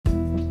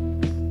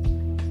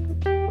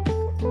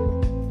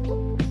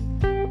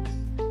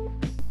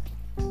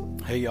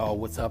Hey y'all,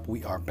 what's up?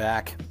 We are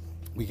back.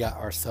 We got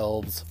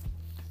ourselves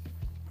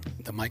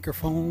the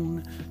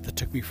microphone that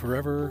took me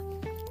forever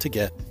to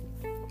get.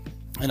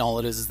 And all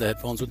it is the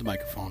headphones with the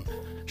microphone.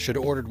 Should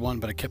have ordered one,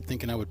 but I kept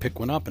thinking I would pick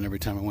one up, and every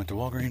time I went to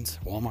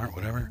Walgreens, Walmart,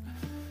 whatever,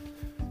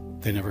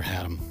 they never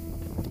had them.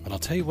 But I'll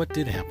tell you what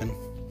did happen.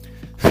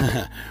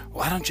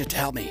 Why don't you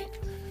tell me?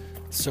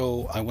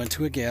 So I went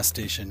to a gas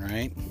station,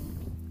 right?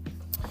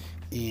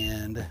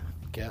 And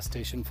gas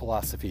station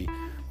philosophy,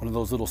 one of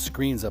those little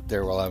screens up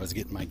there while I was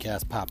getting my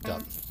gas popped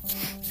up.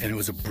 And it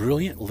was a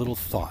brilliant little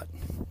thought.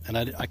 And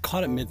I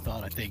caught it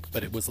mid-thought, I think,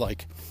 but it was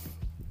like,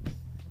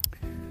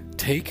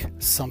 take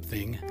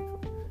something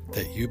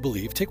that you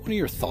believe, take one of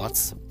your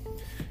thoughts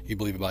you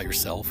believe about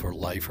yourself or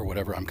life or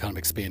whatever, I'm kind of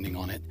expanding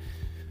on it,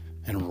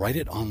 and write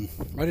it down,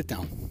 write it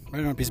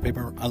on a piece of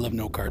paper. I love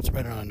note cards.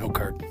 Write it on a note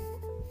card.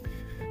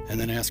 And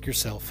then ask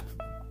yourself,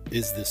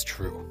 is this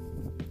true?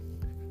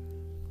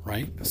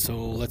 Right? So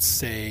let's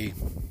say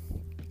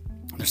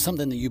there's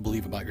something that you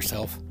believe about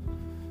yourself,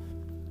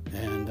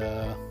 and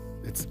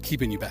it's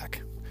keeping you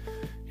back.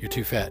 You're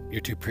too fat,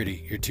 you're too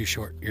pretty, you're too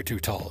short, you're too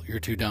tall, you're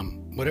too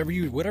dumb. Whatever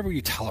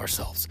you tell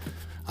ourselves.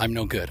 I'm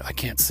no good. I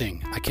can't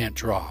sing. I can't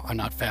draw. I'm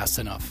not fast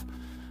enough.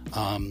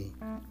 I'm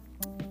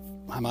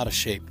out of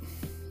shape.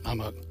 I'm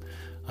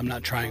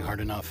not trying hard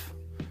enough.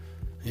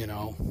 You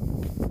know,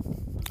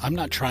 I'm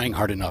not trying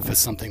hard enough is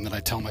something that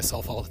I tell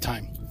myself all the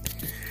time.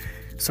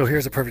 So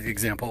here's a perfect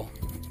example.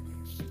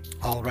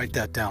 I'll write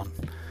that down.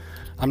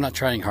 I'm not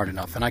trying hard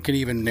enough. And I can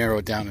even narrow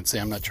it down and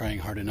say I'm not trying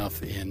hard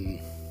enough in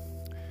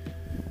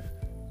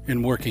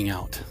working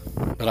out.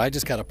 But I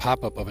just got a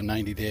pop-up of a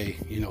 90-day,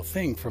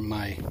 thing from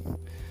my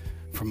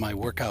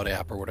workout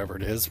app or whatever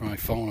it is, from my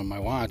phone and my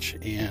watch,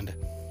 and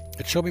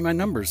it showed me my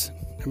numbers.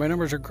 And my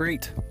numbers are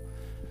great.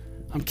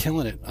 I'm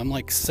killing it. I'm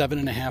like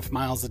 7.5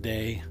 miles a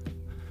day,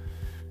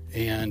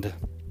 and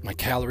my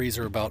calories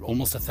are about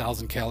almost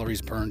 1,000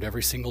 calories burned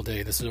every single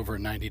day. This is over a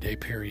 90-day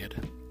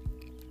period.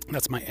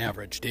 That's my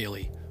average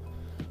daily,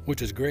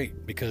 which is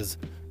great because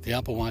the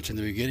Apple Watch in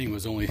the beginning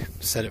was only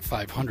set at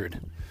 500.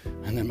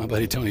 And then my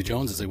buddy Tony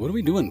Jones is like, what are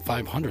we doing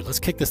 500? Let's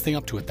kick this thing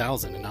up to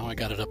 1,000. And now I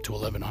got it up to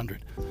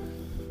 1,100,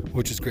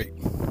 which is great.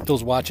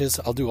 Those watches,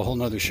 I'll do a whole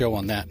nother show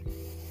on that.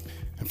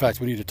 In fact,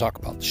 we need to talk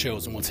about the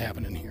shows and what's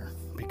happening here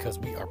because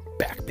we are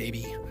back,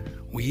 baby.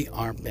 We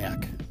are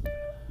back.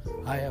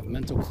 I have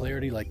mental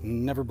clarity like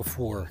never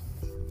before,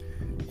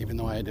 even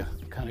though I had to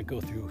kind of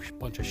go through a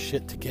bunch of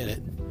shit to get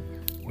it,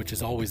 which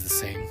is always the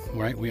same,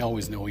 right? We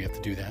always know we have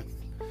to do that.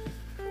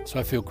 So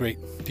I feel great.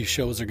 These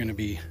shows are going to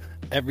be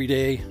every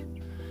day,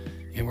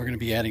 and we're going to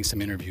be adding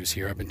some interviews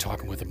here. I've been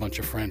talking with a bunch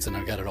of friends, and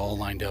I've got it all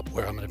lined up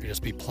where I'm going to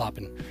just be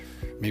plopping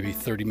maybe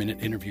 30-minute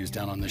interviews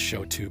down on this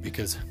show too,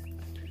 because,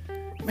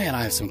 man,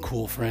 I have some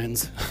cool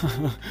friends.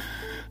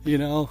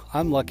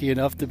 I'm lucky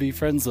enough to be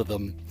friends with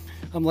them.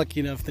 I'm lucky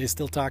enough they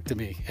still talk to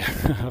me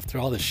after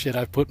all the shit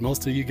I've put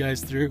most of you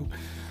guys through.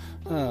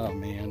 Oh,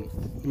 man.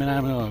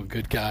 I'm a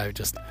good guy.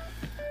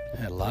 I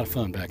had a lot of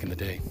fun back in the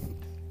day.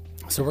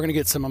 So we're going to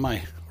get some of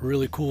my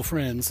really cool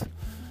friends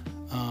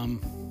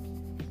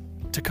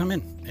to come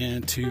in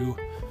and to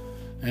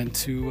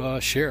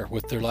share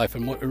with their life.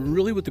 And what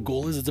the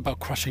goal is, it's about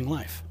crushing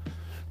life,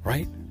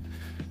 right?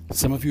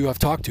 Some of you I've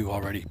talked to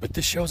already, but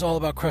this show's all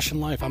about crushing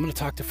life. I'm going to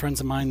talk to friends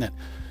of mine that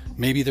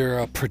maybe they're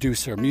a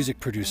producer, a music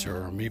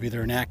producer, or maybe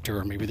they're an actor,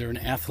 or maybe they're an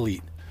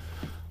athlete.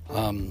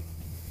 And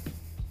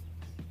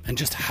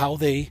just how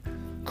they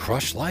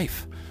crush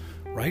life,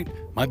 right?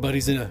 My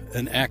buddy's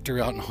an actor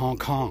out in Hong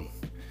Kong,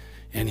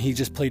 and he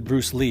just played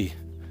Bruce Lee.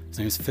 His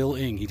name is Phil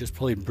Ng. He just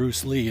played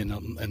Bruce Lee in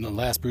the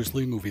last Bruce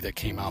Lee movie that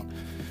came out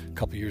a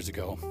couple years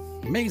ago.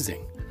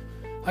 Amazing.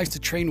 I used to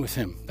train with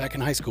him back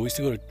in high school. We used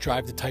to go to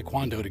drive to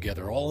Taekwondo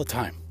together all the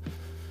time.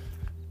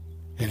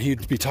 And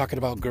he'd be talking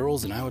about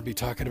girls, and I would be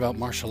talking about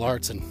martial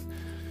arts, and,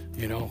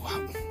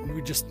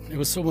 it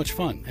was so much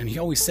fun. And he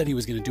always said he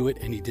was going to do it,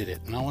 and he did it.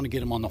 And I want to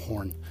get him on the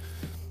horn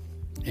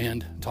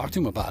and talk to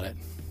him about it,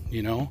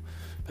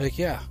 Like,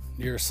 yeah,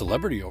 you're a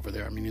celebrity over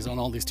there. He's on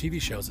all these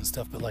TV shows and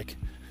stuff, but,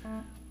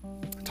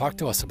 talk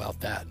to us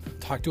about that.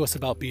 Talk to us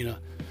about being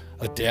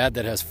a dad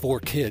that has 4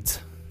 kids,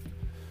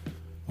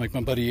 like my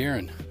buddy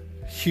Aaron.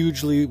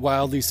 Hugely,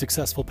 wildly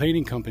successful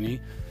painting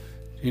company,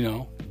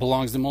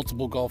 belongs to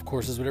multiple golf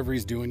courses, whatever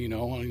he's doing,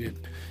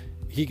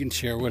 he can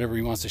share whatever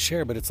he wants to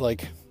share, but it's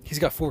like, he's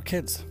got 4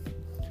 kids,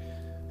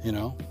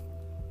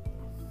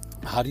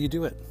 How do you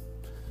do it?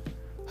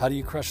 How do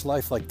you crush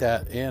life like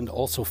that and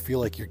also feel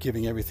like you're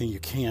giving everything you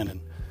can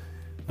and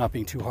not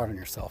being too hard on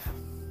yourself?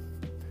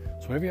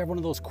 So whenever you have one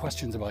of those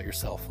questions about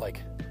yourself,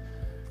 like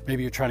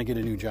maybe you're trying to get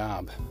a new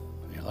job,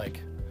 and you're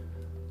like,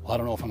 well, I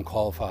don't know if I'm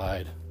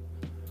qualified.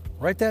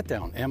 Write that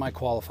down. Am I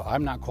qualified?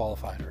 I'm not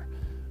qualified.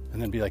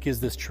 And then be like, is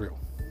this true?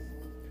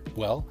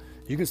 Well,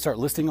 you can start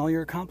listing all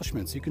your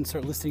accomplishments. You can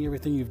start listing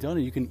everything you've done,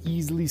 and you can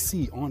easily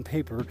see on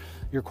paper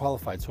you're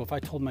qualified. So if I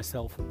told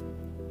myself,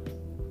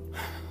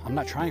 I'm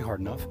not trying hard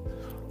enough,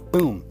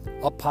 boom,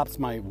 up pops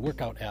my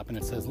workout app, and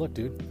it says, look,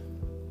 dude,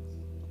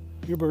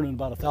 you're burning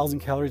about 1,000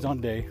 calories on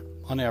a day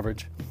on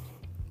average.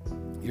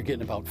 you're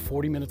getting about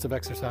 40 minutes of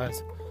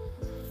exercise.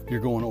 You're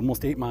going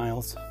almost 8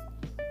 miles.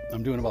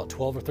 I'm doing about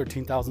 12 or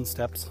 13,000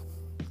 steps.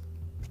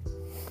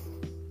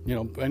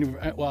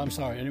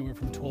 Anywhere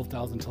from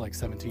 12,000 to like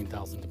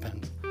 17,000,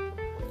 depends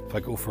if I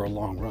go for a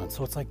long run.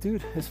 So it's like,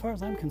 dude, as far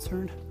as I'm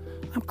concerned,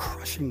 I'm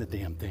crushing the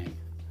damn thing.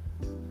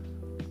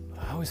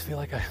 I always feel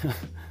like I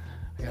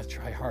gotta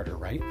try harder,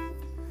 right?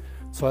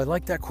 So I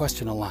like that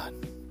question a lot.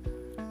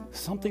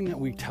 Something that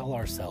we tell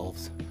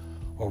ourselves,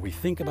 or we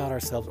think about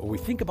ourselves, or we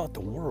think about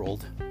the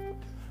world,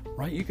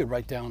 right? You could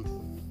write down,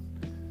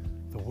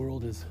 the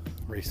world is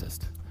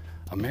racist.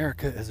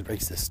 America is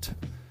racist.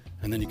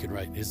 And then you could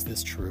write, is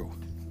this true?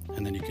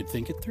 And then you could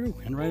think it through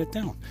and write it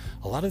down.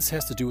 A lot of this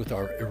has to do with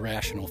our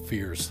irrational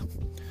fears,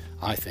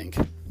 I think.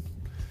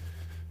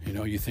 You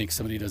know, you think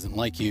somebody doesn't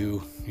like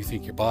you. You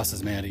think your boss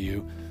is mad at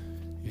you.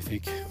 You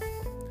think,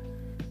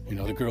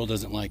 the girl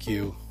doesn't like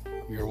you.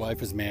 Your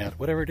wife is mad.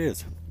 Whatever it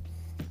is,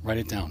 write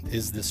it down.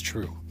 Is this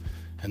true?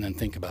 And then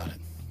think about it.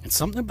 And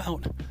something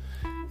about,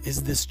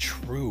 is this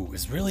true,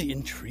 is really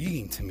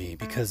intriguing to me,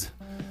 because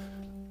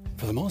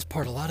for the most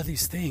part, a lot of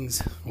these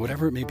things,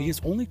 whatever it may be,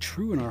 is only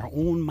true in our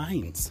own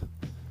minds.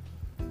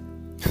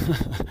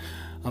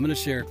 I'm going to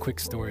share a quick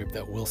story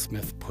that Will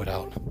Smith put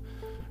out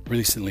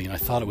recently, and I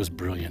thought it was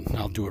brilliant. And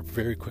I'll do it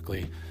very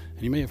quickly.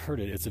 And you may have heard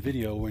it. It's a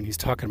video when he's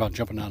talking about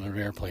jumping on an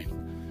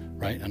airplane,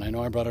 right? And I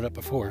know I brought it up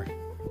before,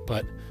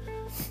 but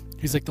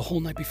he's like, the whole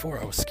night before,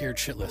 I was scared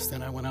shitless.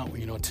 Then I went out,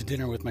 to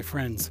dinner with my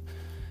friends,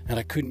 and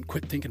I couldn't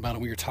quit thinking about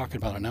it. We were talking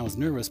about it, and I was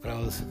nervous, but I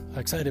was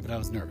excited, but I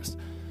was nervous.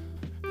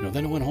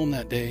 Then I went home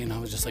that day, and I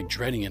was just like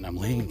dreading it. And I'm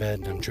laying in bed,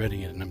 and I'm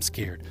dreading it, and I'm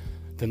scared.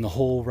 Then the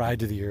whole ride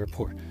to the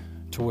airport,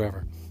 to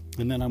wherever.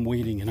 And then I'm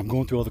waiting, and I'm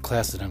going through all the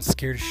classes, and I'm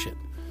scared as shit.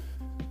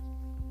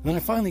 And then I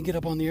finally get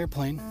up on the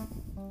airplane,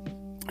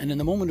 and in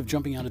the moment of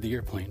jumping out of the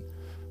airplane,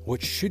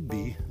 what should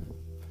be,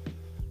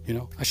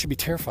 I should be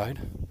terrified,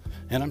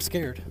 and I'm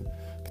scared.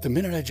 But the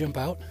minute I jump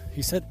out,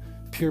 he said,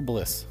 pure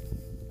bliss.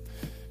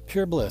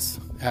 Pure bliss,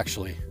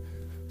 actually.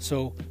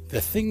 So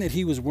the thing that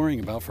he was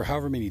worrying about for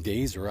however many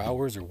days or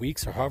hours or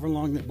weeks or however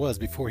long it was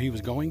before he was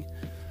going,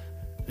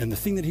 and the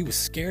thing that he was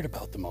scared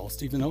about the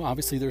most, even though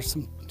obviously there's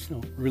some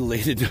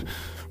related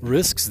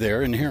risks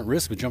there, inherent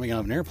risks with jumping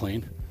out of an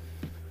airplane,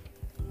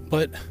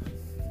 but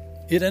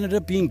it ended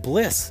up being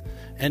bliss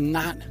and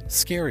not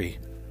scary.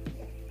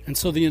 And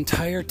so the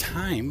entire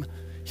time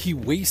he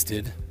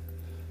wasted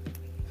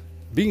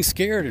being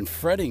scared and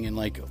fretting and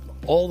like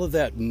all of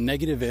that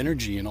negative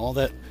energy and all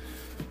that,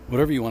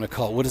 whatever you want to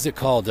call it. What is it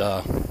called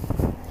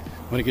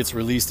when it gets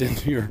released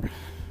into your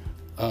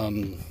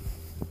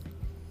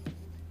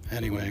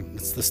anyway,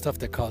 it's the stuff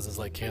that causes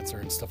like cancer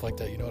and stuff like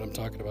that. You know what I'm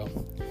talking about?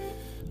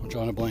 I'm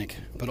drawing a blank.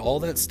 But all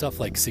that stuff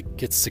like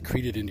gets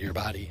secreted into your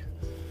body,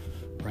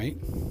 right?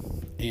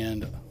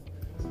 And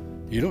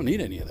you don't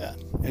need any of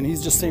that. And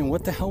he's just saying,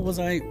 what the hell was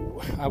I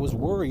was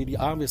worried,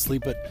 obviously,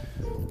 but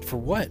for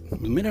what?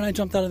 The minute I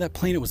jumped out of that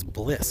plane, it was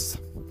bliss.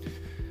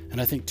 And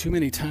I think too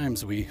many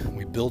times we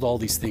build all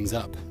these things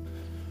up,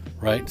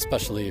 right?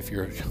 Especially if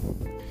you're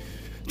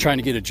trying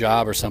to get a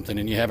job or something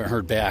and you haven't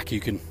heard back,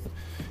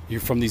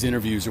 you're from these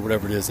interviews or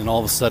whatever it is, and all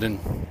of a sudden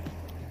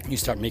you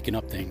start making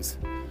up things.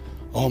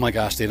 Oh my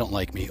gosh, they don't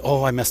like me.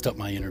 Oh, I messed up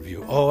my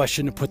interview. Oh, I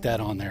shouldn't have put that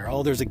on there.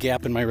 Oh, there's a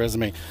gap in my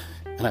resume.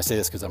 And I say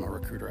this because I'm a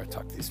recruiter. I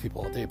talk to these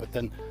people all day. But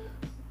then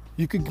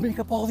you could make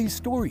up all these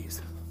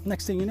stories.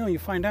 Next thing you know, you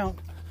find out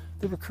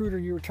the recruiter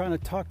you were trying to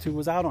talk to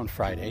was out on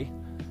Friday,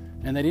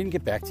 and they didn't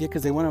get back to you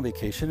because they went on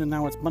vacation, and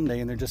now it's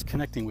Monday, and they're just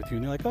connecting with you.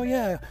 And you're like, oh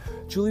yeah,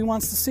 Julie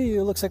wants to see you.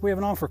 It looks like we have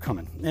an offer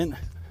coming.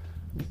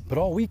 But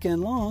all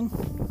weekend long,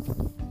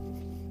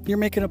 we are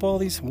making up all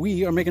these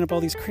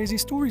crazy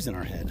stories in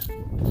our head.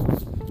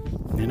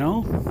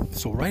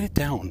 So write it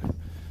down.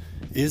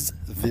 Is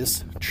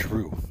this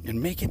true?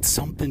 And make it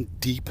something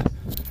deep,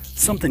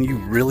 something you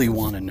really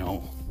want to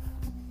know,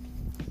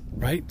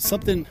 right?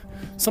 Something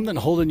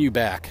holding you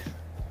back.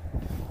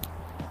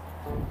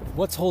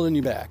 What's holding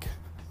you back?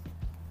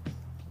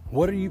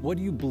 What do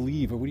you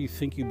believe, or what do you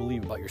think you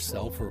believe about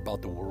yourself or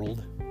about the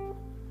world?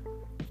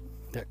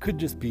 That could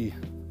just be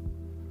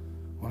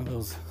one of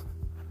those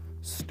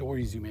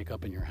stories you make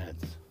up in your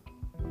heads.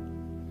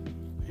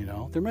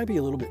 There might be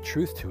a little bit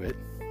truth to it.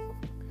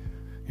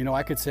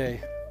 I could say,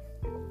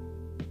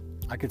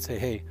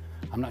 hey,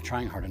 I'm not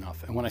trying hard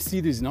enough. And when I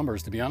see these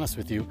numbers, to be honest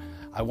with you,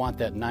 I want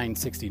that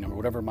 960 number,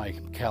 whatever my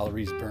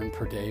calories burned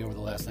per day over the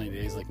last 90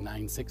 days, like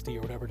 960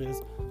 or whatever it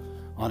is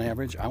on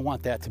average. I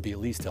want that to be at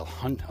least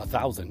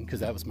 1,000, because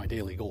that was my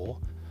daily goal.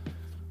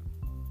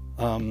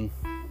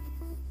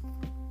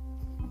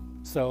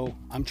 So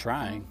I'm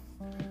trying.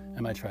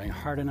 Am I trying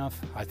hard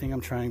enough? I think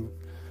I'm trying.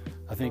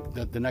 I think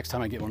that the next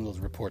time I get one of those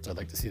reports, I'd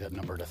like to see that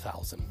number at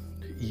 1,000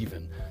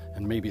 even,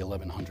 and maybe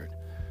 1,100.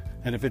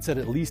 And if it's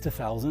at least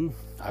 1,000,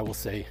 I will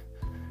say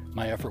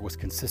my effort was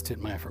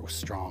consistent, my effort was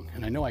strong.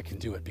 And I know I can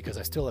do it because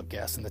I still have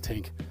gas in the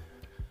tank.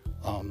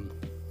 And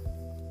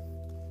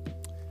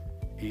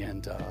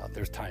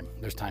there's time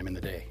in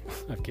the day.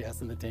 I have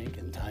gas in the tank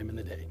and time in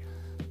the day.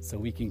 So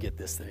we can get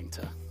this thing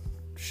to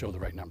show the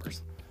right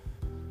numbers.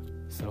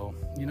 So,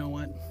 you know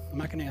what? I'm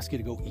not going to ask you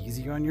to go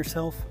easier on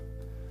yourself,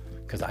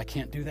 because I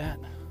can't do that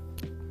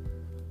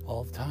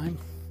all the time.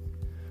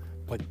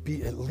 But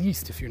be at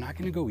least, if you're not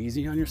going to go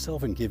easy on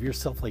yourself and give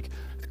yourself like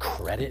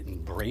credit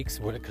and breaks,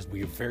 because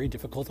we are very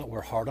difficult,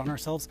 we're hard on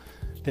ourselves,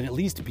 then at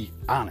least be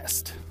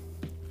honest.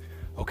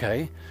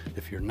 Okay?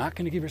 If you're not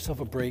going to give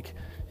yourself a break,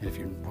 and if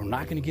we're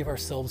not going to give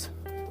ourselves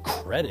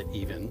credit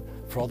even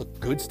for all the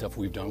good stuff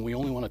we've done, we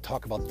only want to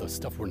talk about the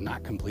stuff we're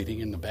not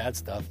completing and the bad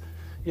stuff.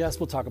 Yes,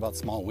 we'll talk about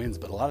small wins,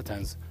 but a lot of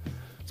times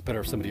it's better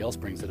if somebody else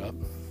brings it up.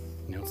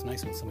 You know, it's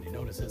nice when somebody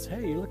notices,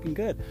 hey, you're looking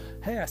good.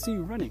 Hey, I see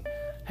you running.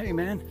 Hey,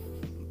 man,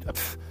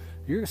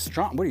 you're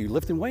strong. What are you,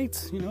 lifting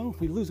weights? You know,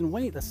 you're losing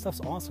weight. That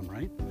stuff's awesome,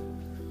 right?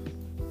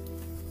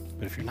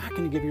 But if you're not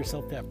going to give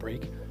yourself that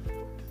break,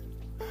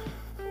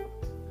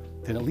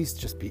 then at least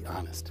just be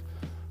honest.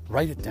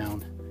 Write it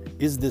down.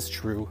 Is this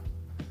true?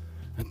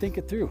 And think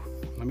it through.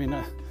 I mean,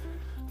 I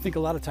think a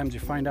lot of times you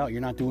find out you're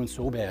not doing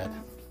so bad.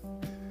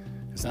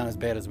 It's not as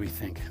bad as we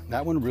think.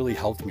 That one really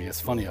helped me.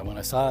 It's funny. When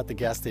I saw it at the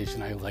gas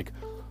station, I was like,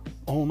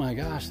 oh my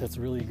gosh, that's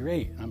really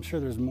great. I'm sure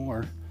there's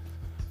more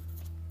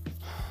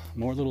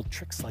little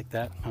tricks like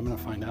that. I'm going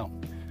to find out.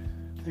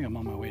 I think I'm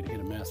on my way to get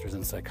a master's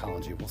in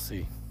psychology. We'll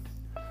see.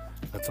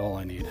 That's all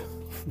I need.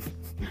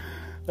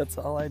 That's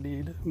all I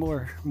need.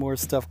 More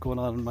stuff going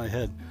on in my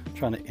head,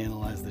 trying to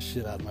analyze the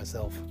shit out of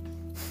myself.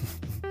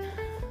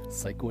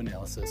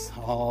 Psychoanalysis.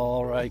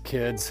 All right,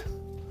 kids.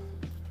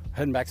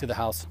 Heading back to the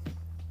house.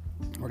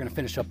 We're going to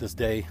finish up this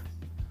day,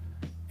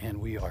 and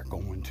we are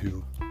going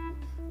to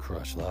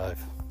crush live.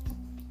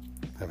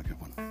 Have a good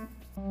one.